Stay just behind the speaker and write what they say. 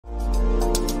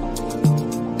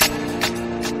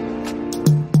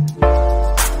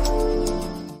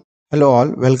Hello all,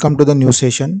 welcome to the new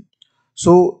session.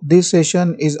 So this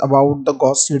session is about the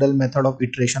Gauss-Seidel method of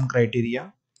iteration criteria.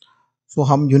 So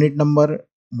हम unit number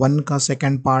 1 का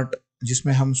second part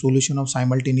जिसमें हम solution of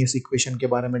simultaneous equation के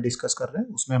बारे में discuss कर रहे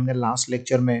हैं उसमें हमने लास्ट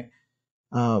लेक्चर में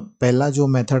पहला जो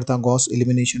मेथड था गॉस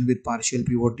एलिमिनेशन विद पार्शियल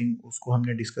पिवोटिंग उसको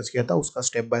हमने डिस्कस किया था, उसका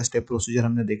स्टेप बाय स्टेप प्रोसीजर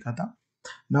हमने देखा था.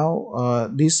 Now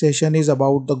this session is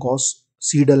about the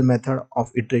Gauss-Seidel method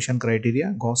of iteration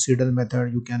criteria. Gauss-Seidel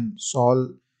method you can solve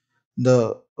the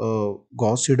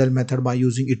Gauss-Seidel method by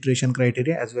using iteration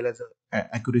criteria as well as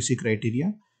accuracy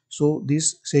criteria. So this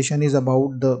session is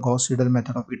about the Gauss-Seidel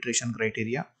method of iteration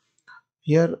criteria.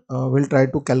 Here we'll try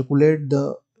to calculate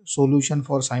the solution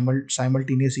for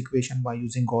simultaneous equation by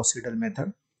using Gauss-Seidel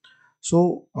method.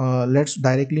 So let's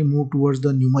directly move towards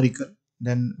the numerical.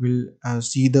 Then we'll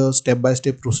see the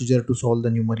step-by-step procedure to solve the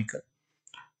numerical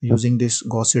using this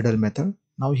Gauss-Seidel method.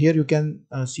 Now here you can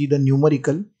see the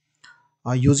numerical.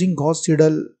 Using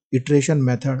Gauss-Seidel iteration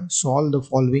method, solve the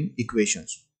following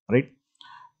equations, right?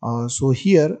 So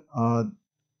here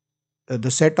the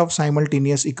set of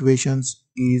simultaneous equations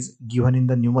is given in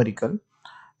the numerical,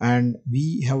 and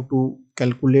we have to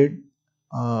calculate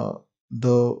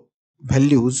the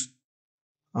values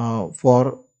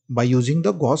for by using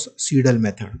the Gauss-Seidel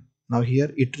method. Now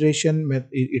here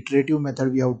iterative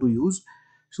method we have to use.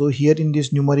 So here in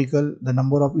this numerical the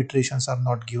number of iterations are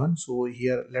not given, so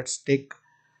here let's take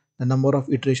the number of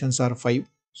iterations are 5.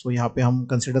 So यहाँ पे हम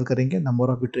consider करेंगे number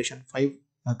of iteration 5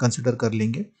 consider कर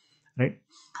लेंगे, right?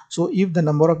 So if the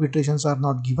number of iterations are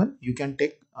not given, you can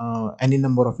take any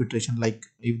number of iteration. Like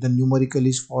if the numerical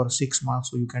is for 6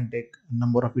 marks, so you can take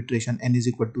number of iteration n is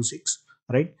equal to 6,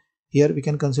 right? Here we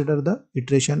can consider the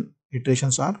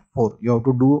iterations are 4. You have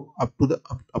to do up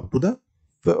to the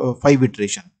 5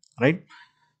 iteration, right?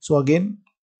 So again,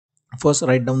 first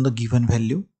write down the given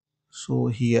value. So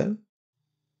here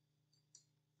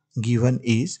given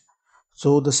is,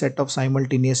 so the set of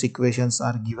simultaneous equations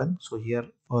are given. So here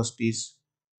first is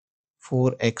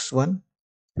 4x1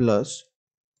 plus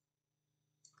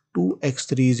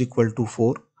 2x3 is equal to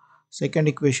 4. Second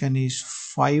equation is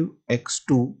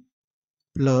 5x2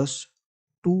 plus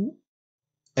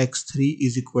 2x3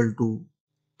 is equal to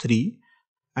 3.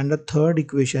 And the third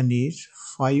equation is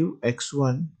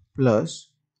 5x1 plus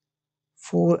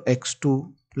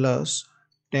 4x2 plus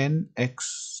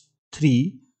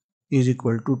 10x3 is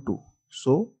equal to 2.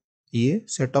 So ये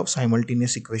set of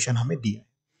simultaneous equation हमें दिया है,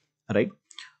 right?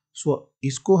 So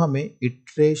इसको हमें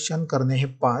iteration करने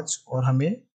हैं 5 और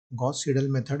हमें Gauss-Seidel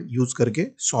method use करके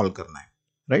solve करना है,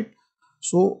 right?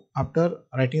 So after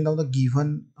writing down the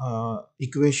given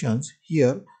equations,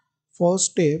 here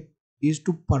first step is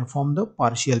to perform the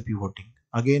partial pivoting.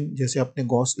 Again जैसे आपने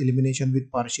Gauss elimination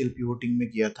with partial pivoting में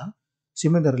किया था,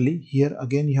 similarly here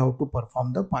again you have to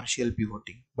perform the partial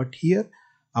pivoting. But here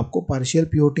आपको partial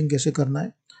pivoting कैसे करना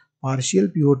है? Partial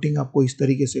pivoting आपको इस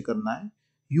तरीके से करना है.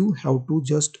 You have to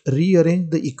just rearrange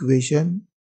the equation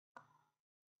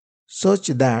such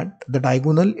that the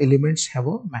diagonal elements have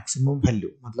a maximum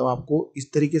value. मतलब आपको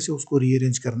इस तरीके से उसको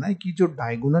rearrange करना है कि जो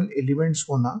diagonal elements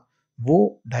हो ना,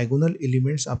 वो diagonal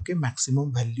elements आपके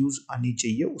maximum values आनी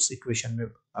चाहिए उस equation में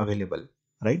available,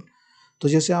 right? तो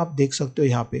जैसे आप देख सकते हो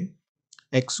यहाँ पे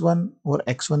x1 और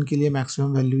x1 के लिए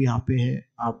maximum value यहाँ पे है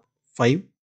आप 5,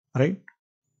 right?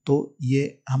 तो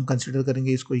ये हम कंसिडर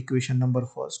करेंगे इसको इक्वेशन नंबर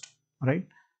फर्स्ट, राइट?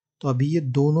 तो अभी ये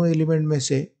दोनों एलिमेंट में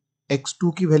से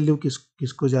x2 की वैल्यू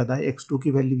किसको ज़्यादा है? x2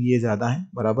 की वैल्यू ये ज़्यादा है,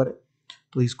 बराबर है.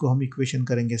 तो इसको हम इक्वेशन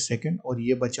करेंगे सेकंड और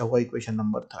ये बचा हुआ इक्वेशन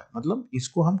नंबर थर्ड. मतलब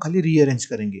इसको हम खाली रीअरेंज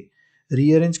करेंगे.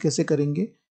 रीअरेंज कैसे करेंगे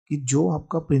कि जो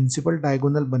आपका प्रिंसिपल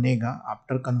डायगोनल बनेगा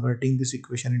after converting this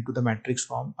equation into the matrix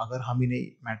form, अगर हम इन्हें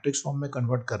मैट्रिक्स फॉर्म में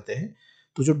कन्वर्ट करते हैं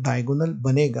तो जो डायगोनल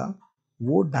बनेगा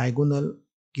वो डायगोनल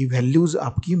की वैल्यूज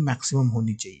आपकी मैक्सिमम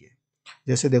होनी चाहिए.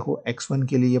 जैसे देखो x1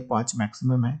 के लिए ये 5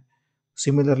 मैक्सिमम है,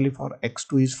 similarly for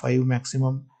x2 is 5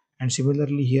 maximum and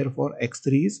similarly here for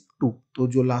x3 is 2. तो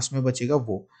जो लास्ट में बचेगा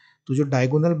वो, तो जो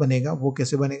डायगोनल बनेगा वो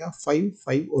कैसे बनेगा? 5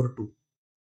 5 और 2,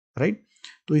 राइट?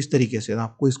 तो इस तरीके से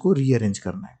आपको इसको रीअरेंज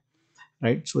करना है,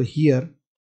 right? So here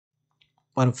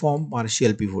perform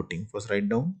partial पिवोटिंग. First write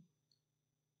down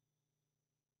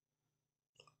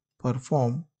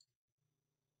perform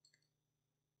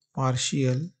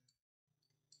partial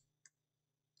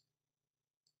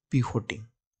pivoting.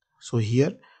 So here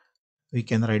we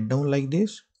can write down like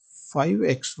this: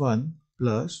 5x1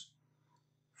 plus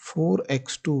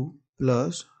 4x2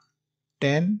 plus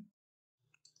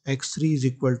 10x3 is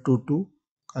equal to 2.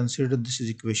 Consider this is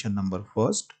equation number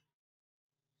first.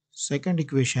 Second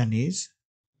equation is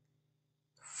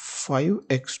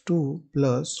 5x2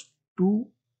 plus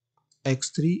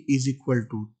 2x3 is equal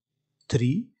to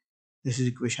 3. this is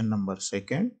equation number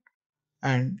second,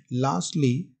 and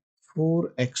lastly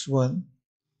 4x1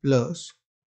 plus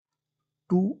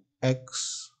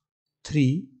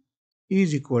 2x3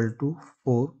 is equal to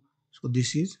 4. So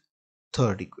this is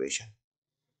third equation,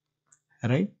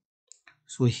 right?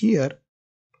 So here,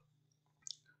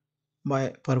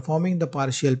 by performing the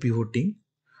partial pivoting,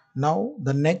 now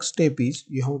the next step is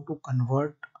you have to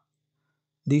convert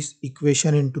this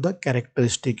equation into the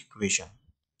characteristic equation,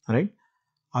 right?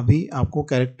 अभी आपको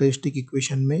characteristic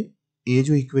equation में ये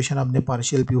जो equation आपने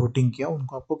partial पिवोटिंग किया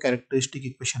उनको आपको characteristic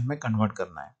equation में कन्वर्ट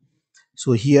करना है.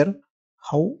 So here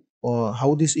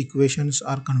how these equations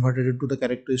are converted into the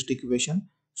characteristic equation.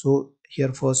 So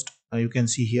here first you can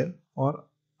see here, और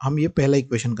हम ये पहला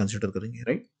इक्वेशन कंसिडर करेंगे,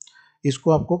 राइट?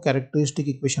 इसको आपको कैरेक्टरिस्टिक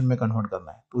इक्वेशन में कन्वर्ट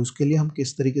करना है. तो इसके लिए हम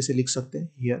किस तरीके से लिख सकते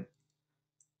हैं? हियर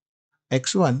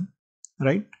x1,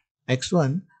 राइट,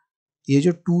 x1 ये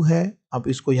जो 2 है आप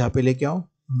इसको यहाँ पे लेके आओ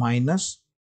माइनस,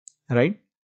 राइट,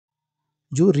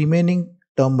 जो रिमेनिंग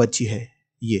टर्म बची है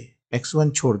ये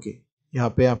x1 छोड़ के यहाँ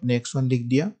पे आपने x1 लिख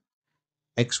दिया.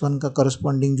 x1 का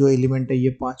करस्पॉन्डिंग जो एलिमेंट है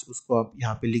ये 5, उसको आप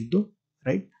यहाँ पे लिख दो,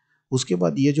 राइट. उसके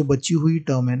बाद ये जो बची हुई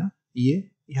टर्म है ना,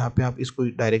 ये यहाँ पे आप इसको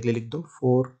डायरेक्टली लिख दो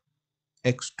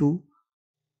 4x2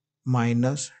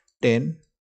 minus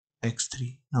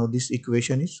 10x3. Now this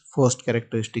equation is first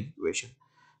characteristic equation.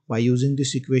 By using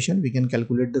this equation we can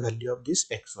calculate the value of this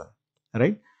x1,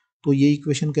 right? तो ये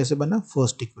equation कैसे बना?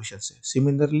 First equation से.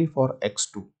 Similarly for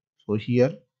x2, so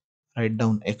here write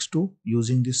down x2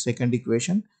 using this second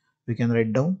equation. We can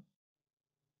write down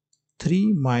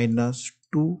 3 minus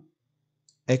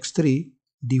 2x3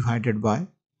 divided by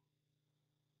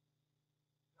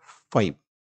 5,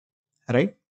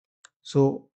 right?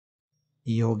 So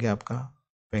ये हो गया आपका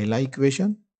पहला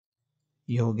इक्वेशन,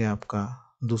 ये हो गया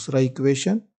आपका दूसरा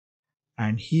equation,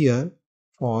 and here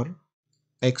for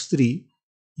x3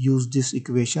 use this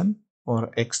equation.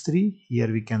 For x3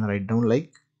 here we can write down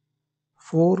like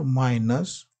 4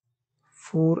 minus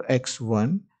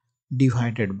 4x1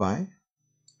 divided by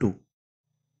 2,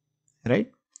 right?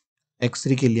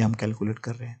 x3 के लिए हम कैलकुलेट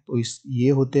कर रहे हैं, तो इस ये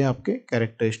होते हैं आपके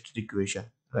characteristic equation,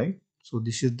 right? So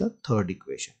this is the third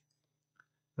equation,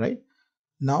 right?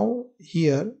 Now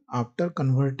here after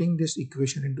converting this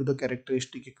equation into the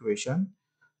characteristic equation,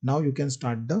 now you can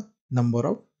start the number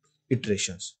of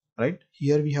iterations, right?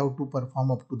 Here we have to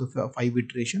perform up to the 5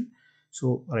 iteration.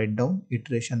 So write down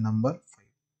iteration number 5.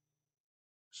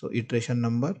 So iteration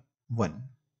number 1,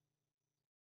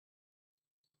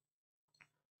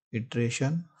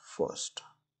 iteration first,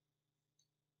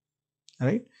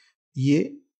 right?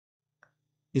 ये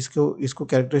इसको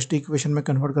characteristic equation में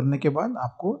convert करने के बाद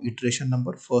आपको iteration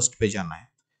number first पे जाना है.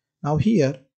 नाउ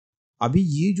हियर अभी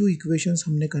ये जो इक्वेशंस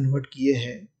हमने कन्वर्ट किए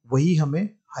हैं वही हमें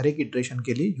हर एक इटरेशन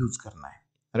के लिए यूज करना है,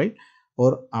 राइट?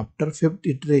 और आफ्टर फिफ्थ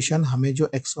इटरेशन हमें जो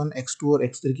x1, x2 और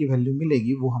x3 की वैल्यू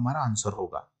मिलेगी वो हमारा आंसर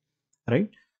होगा,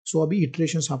 राइट? सो अभी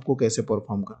इटरेशंस आपको कैसे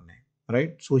परफॉर्म करने हैं,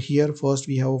 right? So here first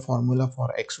we have a formula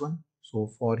for x1. So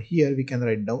for here we can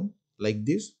write down like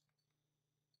this.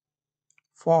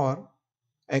 For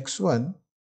x1,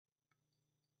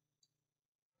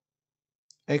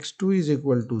 x2 is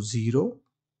equal to 0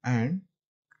 and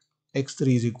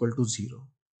x3 is equal to 0.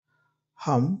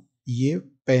 हम ये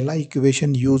पहला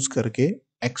equation use करके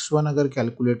x1 अगर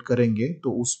calculate करेंगे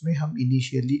तो उसमें हम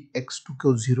initially x2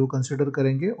 को 0 कंसिडर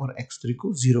करेंगे और x3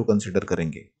 को 0 कंसिडर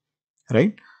करेंगे,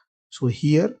 right? So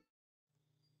here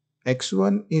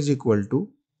x1 is equal to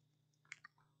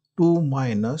 2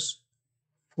 minus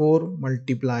 4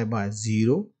 multiplied by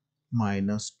 0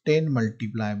 minus 10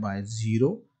 multiplied by 0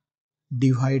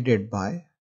 divided by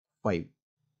 5,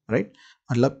 right?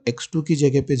 मतलब x2 की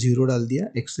जगह पे 0 डाल दिया,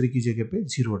 x3 की जगह पे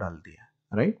 0 डाल दिया,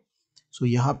 राइट? सो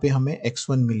यहाँ पे हमें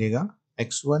x1 मिलेगा,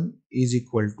 x1 is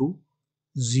equal to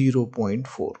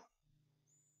 0.4,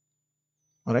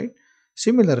 right?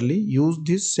 Similarly use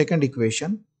this second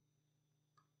equation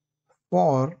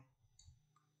for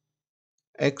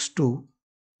x2.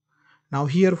 Now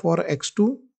here for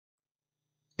x2,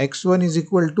 x1 is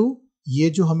equal to ये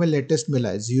जो हमें लेटेस्ट मिला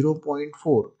है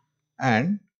 0.4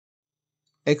 and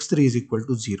x3 is equal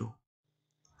to 0,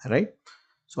 right?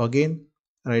 So again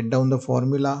write down the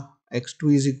formula.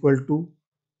 x2 is equal to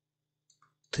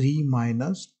 3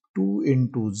 minus 2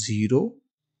 into 0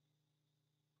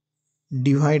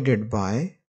 divided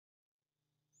by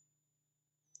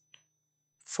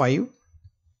 5,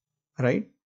 right?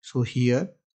 So here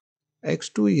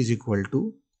x2 is equal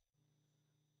to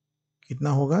कितना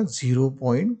होगा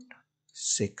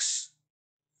 0.6,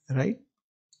 right?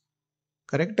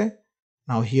 Correct है.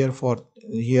 Now here for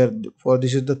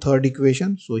this is the third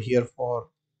equation. So here for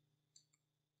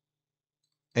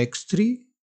x3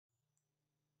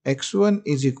 x1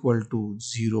 is equal to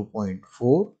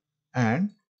 0.4 and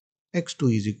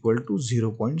x2 is equal to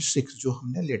 0.6 जो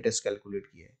हमने latest calculate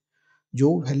किया है।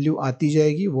 जो value आती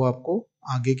जाएगी वो आपको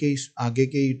आगे के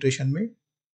इटरेशन में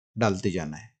डालते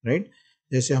जाना है, राइट।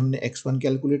 जैसे हमने x1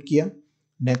 कैलकुलेट किया,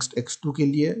 नेक्स्ट x2 के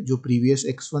लिए जो प्रीवियस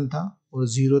x1 था और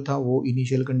 0 था वो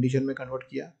इनिशियल कंडीशन में कन्वर्ट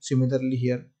किया। सिमिलरली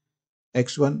हियर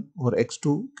x1 और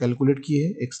x2 कैलकुलेट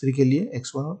किए, x3 के लिए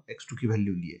x1 और x2 की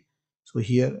वैल्यू लिए। So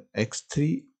here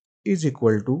x3 is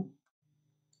equal to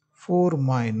 4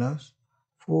 minus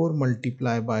 4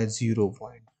 multiplied by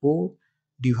 0.4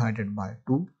 divided by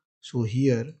 2. So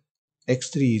here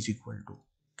x3 is equal to,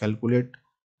 calculate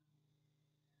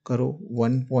करो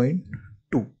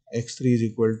 1.2, x3 is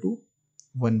equal to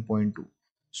 1.2.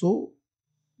 So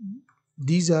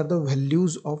these are the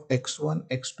values of x1,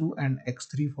 x2 and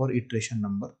x3 for iteration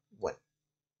number 1,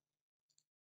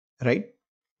 right?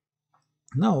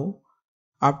 Now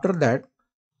after that,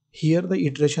 here the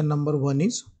iteration number 1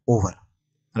 is over,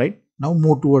 right? Now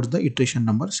move towards the iteration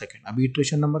number second. अब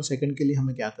iteration number second के लिए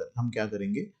हम क्या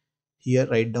करेंगे? Here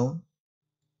write down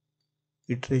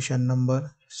iteration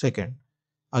number second.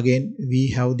 Again we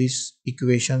have these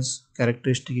equations,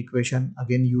 characteristic equation.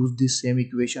 Again use this same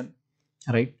equation,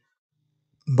 right?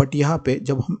 But यहाँ पे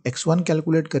जब हम x1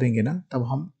 कैलकुलेट करेंगे ना, तब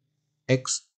हम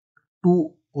x2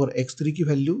 और x3 की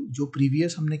वैल्यू जो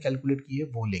प्रीवियस हमने कैलकुलेट की है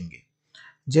वो लेंगे।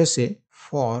 जैसे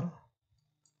for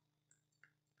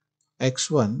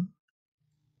x1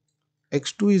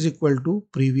 x2 is equal to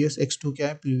previous x2 क्या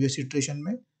है previous iteration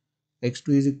में x2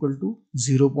 is equal to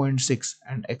 0.6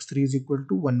 and x3 is equal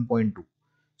to 1.2.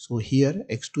 So here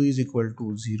x2 is equal to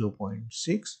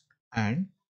 0.6 and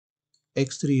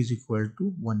x3 is equal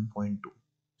to 1.2.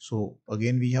 So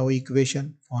again we have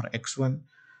equation for x1,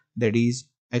 that is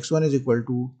x1 is equal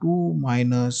to 2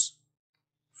 minus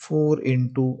 4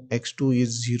 into x2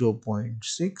 is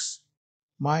 0.6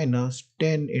 minus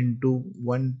 10 into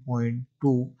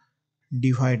 1.2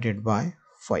 divided by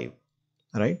 5,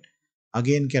 right?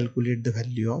 Again calculate the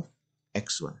value of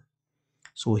x1.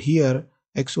 So here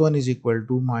x1 is equal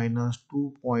to minus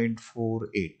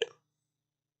 2.48,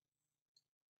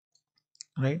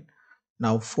 right?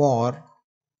 Now for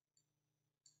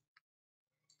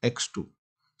x2,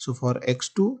 so for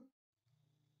x2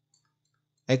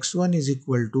 x1 is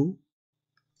equal to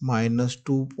minus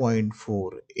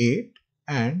 2.48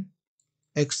 and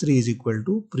x3 is equal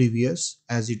to previous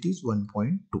as it is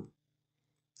 1.2,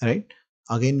 right?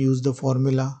 Again use the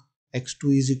formula,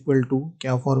 x2 is equal to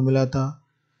क्या formula था,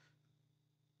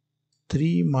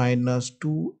 3 minus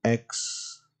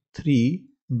 2x3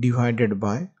 divided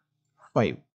by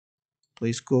 5. तो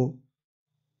इसको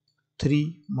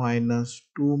 3 minus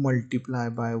 2 multiply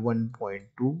by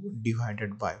 1.2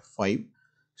 divided by 5.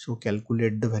 So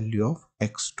calculate the value of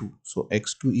x2. So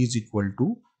x2 is equal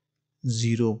to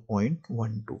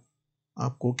 0.12.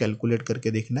 आपको calculate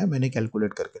करके देखना है, मैंने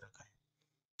calculate करके रखा है,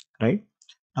 right.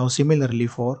 Now similarly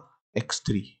for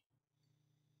x3,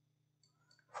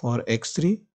 for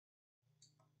x3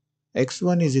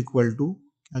 x1 is equal to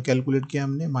क्या कैलकुलेट किया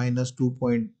हमने, minus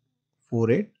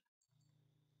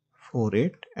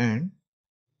 2.48 and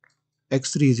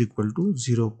x3 is equal to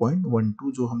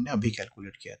 0.12 जो हमने अभी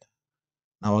कैलकुलेट किया था।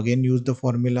 Now again use the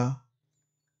formula,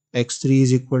 x3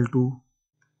 is equal to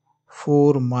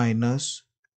 4 minus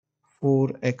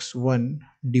 4x1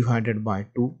 divided by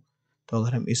 2। तो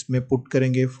अगर हम इसमें पुट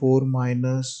करेंगे 4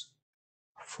 minus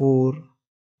 4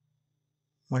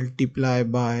 multiply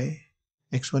by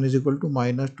x1 is equal to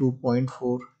minus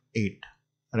 2.48,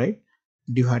 right,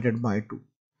 divided by 2,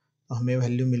 तो हमें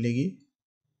वैल्यू मिलेगी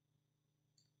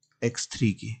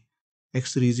x3 की,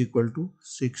 x3 is equal to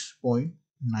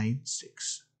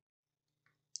 6.96,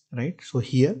 right? So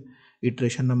here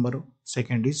iteration number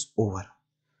second is over.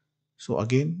 So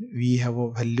again we have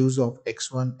a values of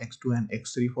x1, x2 and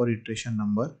x3 for iteration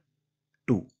number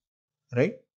 2,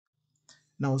 right?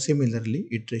 Now similarly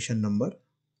iteration number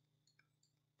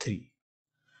 3,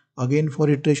 again for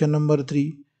iteration number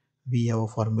 3 we have a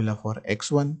formula for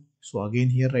x1. So again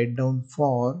here write down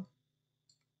for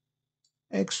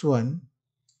x1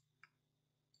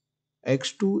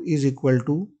 x2 is equal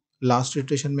to, last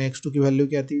iteration में x2 की value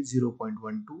क्या थी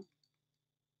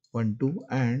 0.12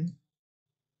 and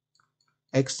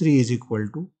x3 is equal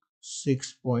to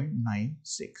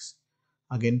 6.96.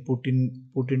 Again put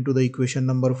into the equation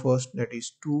number first, that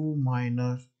is 2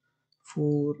 minus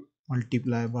 4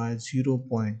 multiplied by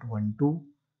 0.12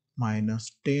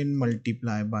 minus 10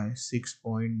 multiplied by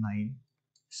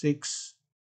 6.96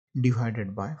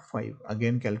 divided by 5.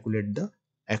 Again calculate the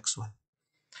x1.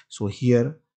 So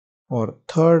here for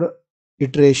third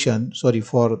iteration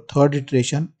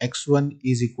x1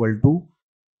 is equal to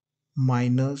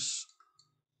minus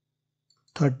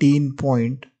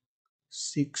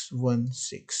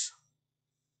 13.616.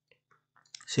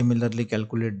 Similarly,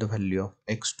 calculate the value of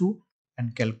x2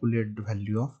 and calculate the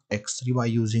value of x3 by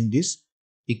using this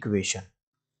equation,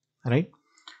 right?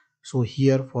 So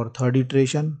here for third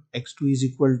iteration, x2 is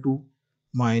equal to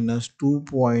minus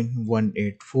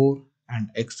 2.184 and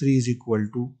x3 is equal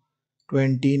to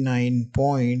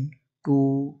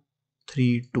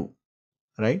 29.232,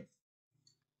 right?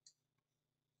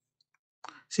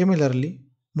 Similarly,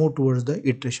 move towards the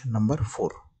iteration number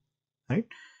 4, right?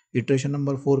 Iteration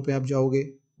number 4 पे आप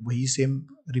जाओगे, वही same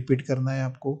repeat करना है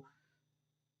आपको.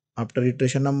 After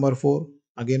iteration number 4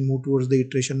 again move towards the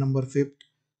iteration number 5,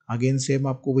 again same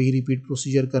आपको वही repeat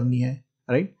procedure करनी है,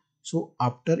 right? So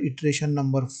after iteration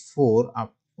number 4,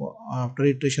 after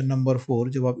iteration number 4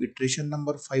 जब आप इटरेशन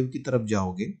नंबर 5 की तरफ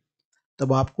जाओगे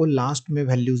तब आपको लास्ट में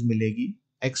वैल्यूज मिलेगी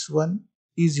x1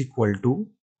 is equal to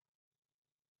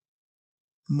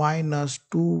minus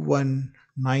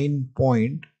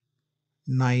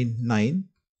 219.99,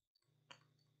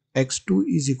 x2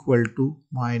 is equal to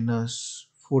minus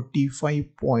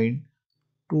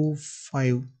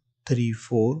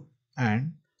 45.2534 and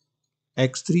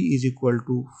x3 is equal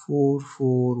to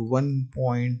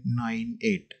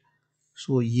 441.98.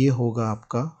 सो ये होगा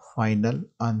आपका final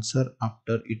answer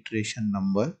after iteration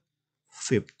number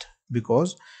 5th,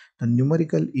 because the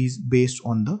numerical is based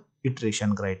on the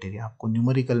iteration criteria. आपको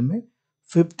numerical में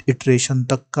 5th iteration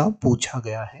तक का पूछा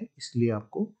गया है, इसलिए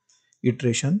आपको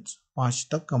इटरेशन 5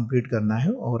 तक कंप्लीट करना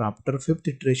है और आफ्टर 5th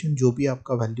इटरेशन जो भी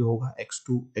आपका वैल्यू होगा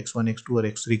x2, x1, x2 और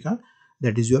x3 का,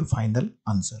 that is your final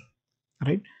answer,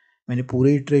 right? मैंने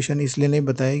पूरे इटरेशन इसलिए नहीं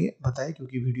बताया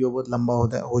क्योंकि वीडियो बहुत लंबा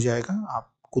हो जाएगा.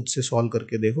 आप खुद से सॉल्व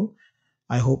करके देखो.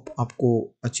 आई होप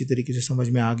आपको अच्छी तरीके से समझ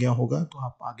में आ गया होगा, तो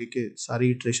आप आगे के सारे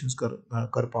इटरेशंस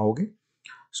कर पाओगे.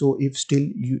 So if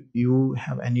still you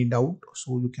have any doubt,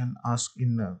 so you can ask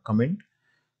in comment.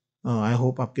 I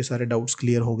hope आपके सारे डाउट्स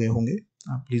क्लियर हो गए होंगे.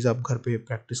 प्लीज़ आप घर पे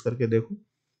प्रैक्टिस करके देखो.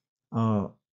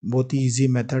 बहुत ही इजी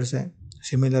मेथड्स है.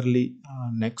 सिमिलरली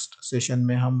नेक्स्ट सेशन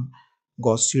में हम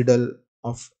Gauss Seidel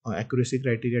of accuracy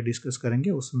criteria discuss करेंगे.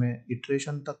 उसमें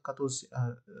इटरेशन तक का तो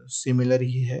सिमिलर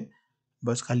ही है,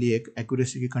 बस खाली एक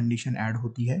एक्यूरेसी की कंडीशन ऐड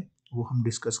होती है, वो हम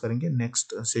डिस्कस करेंगे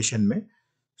नेक्स्ट सेशन में.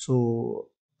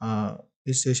 सो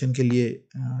इस सेशन के लिए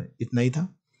इतना ही था.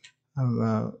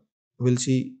 Will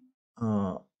see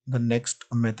the next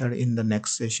method in the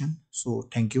next session. So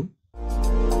thank you.